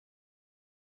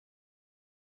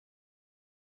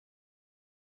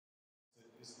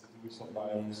You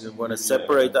want to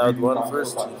separate out one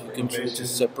first. If you can try to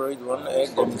separate one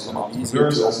egg, then it's going to be easier.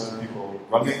 There's also people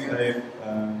running an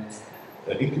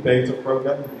incubator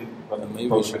program. Maybe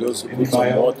we should also put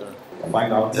some water.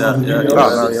 Find out to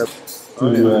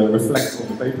reflect on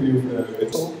the paper you've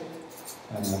written.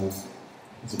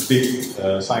 It's a big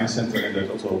science center, and there's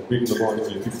also a big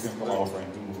laboratory. People can come over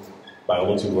and do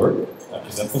biology work.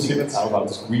 Is that considered? How about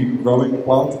this green growing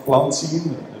plant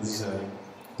scene? This is a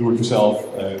do-it-yourself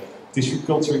tissue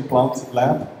culturing plant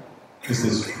lab. Is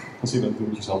this considered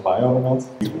do-it-yourself bio or not?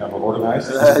 We have organized.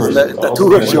 Tattoo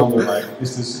workshop.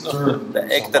 Is this CERN? The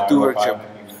egg tattoo workshop.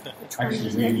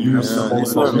 Actually being used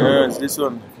this one, yeah, it's this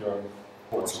one. If you're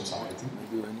for society.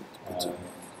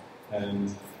 And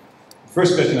the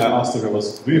first question I asked her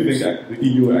was, do you think the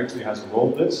EU actually has a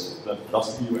role in this?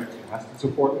 Does the EU actually have to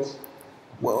support this?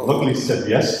 Well, luckily she said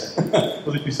yes.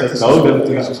 But if you said no, then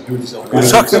please just do yourself.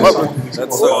 That's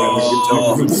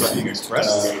being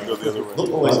expressed. Not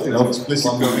always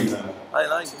explicit going. I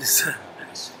like this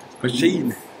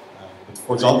machine. But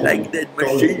for example, like that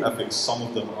code machine. of ethics, some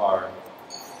of them are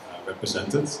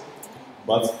represented.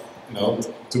 But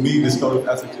to me, this code of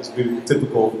ethics is really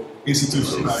typical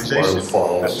institutionalization of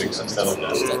ethics instead of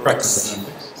practice of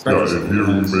ethics. Yeah, and here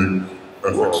we make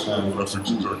ethics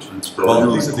is actually spelled well, at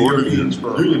least at the European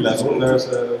Union level, there's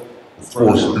it's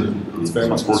very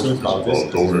much concerned about this.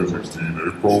 Donating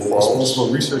DNA profiles. Responsible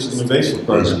research and innovation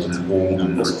program. Basically, all the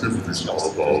activities are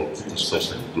about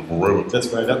discussing the morality. That's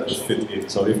where that would fit in.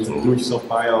 So if you do it yourself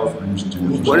bio,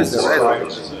 what is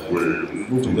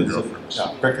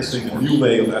that? Practicing a new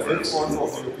way of ethics. Of the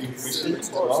European Commission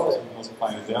as well. You can also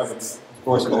find it there, but of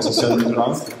course we also sell it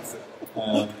around.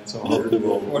 So hopefully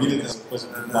we'll read it as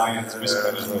compliance, risk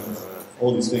management,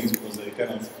 all these things, because they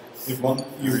cannot. If one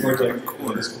EU project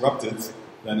is corrupted,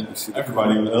 then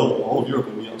everybody, the whole of Europe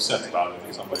will be upset about it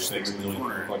if somebody takes $1 million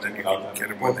from a project without having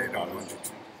reporting about it.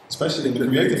 Especially in the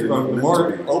creative program, the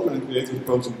more open and creative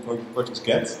projects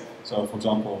get. So, for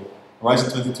example,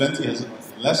 Horizon 2020 has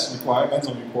less requirements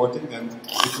on reporting than the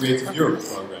Creative Europe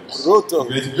programs. The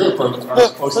Creative Europe programs are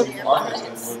supposed to be for artists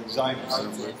and for designers.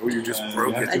 Oh, you just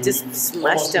broke it. I just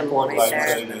smashed them right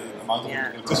there. The amount of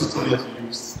electricity that you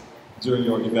used during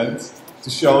your event to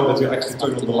show that you actually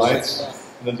turned on the lights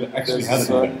and that you actually had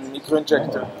an event.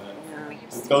 Microinjector.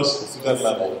 It goes to that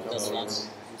level.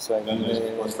 Then there's,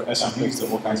 of course, for SMEs, there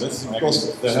are all kinds of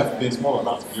because there have been small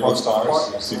amounts of Eurostars,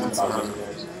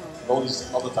 all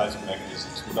these other types of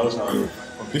mechanisms, but those are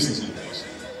for business innovation,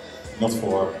 not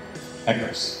for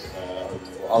hackers,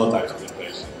 or other types of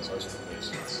innovation, social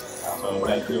innovations. So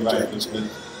you're right,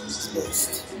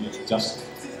 just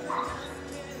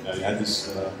you had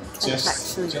this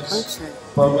chess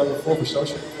program before for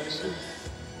social innovation.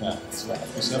 Yeah, it's the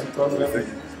FP7 program.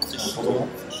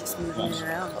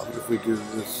 If we do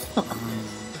this.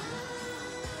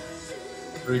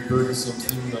 Very burdensome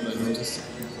thing that I noticed in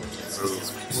new projects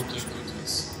is reporting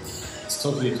duties. It's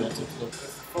totally idiotic.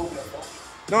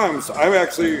 No, I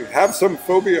actually have some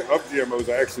phobia of GMOs,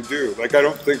 I actually do. Like, I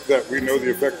don't think that we know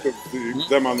the effect of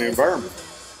them on the environment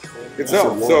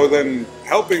itself. So then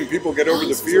helping people get over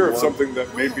the fear of something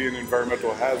that may be an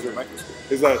environmental hazard,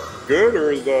 is that good,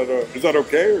 or is that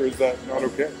okay, or is that not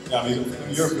okay? Yeah, I mean,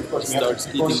 in Europe, of course, we have a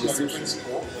precautionary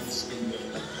principle that's in the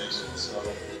regulations, so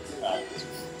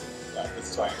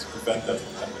it's trying to prevent that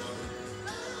from happening.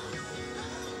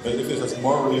 But if it is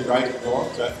morally right or wrong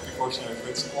to have a precautionary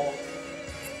principle,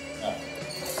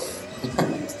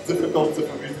 it's difficult to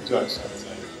judge, I would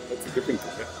say. That's a different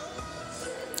thing.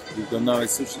 You don't know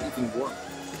it's sushi eating worm.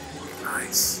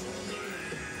 Nice.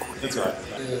 That's right.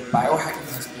 Biohacking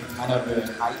has been kind of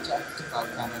hijacked by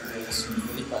kind of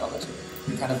synthetic biology.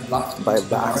 We kind of locked by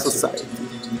Waag society.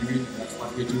 Engineering, and that's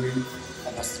what we're doing,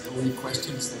 and that's the only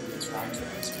questions that we're trying to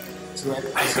answer. So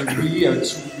I think we are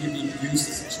being used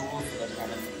as a tool for that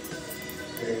kind of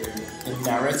the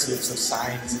narratives of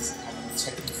science is kind of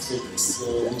techniques,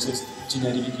 which is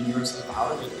genetic engineers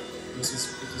about it. It is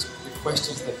the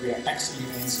questions that we are actually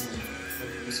answering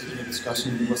when we're sitting in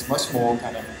discussion was much more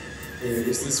kind of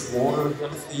is this water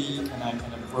healthy? Can I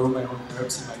kind of grow my own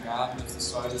herbs in my garden if the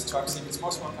soil is toxic? It's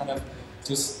much more kind of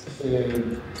just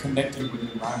connecting with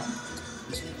the environment.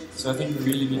 So I think we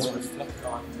really need to reflect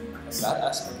on that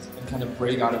aspect and kind of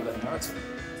break out of that narrative,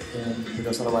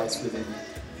 because otherwise we then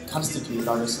constantly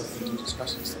allow ourselves into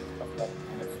discussions of that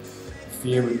kind of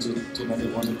fear with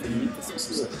genetic one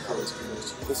diseases and how it's related.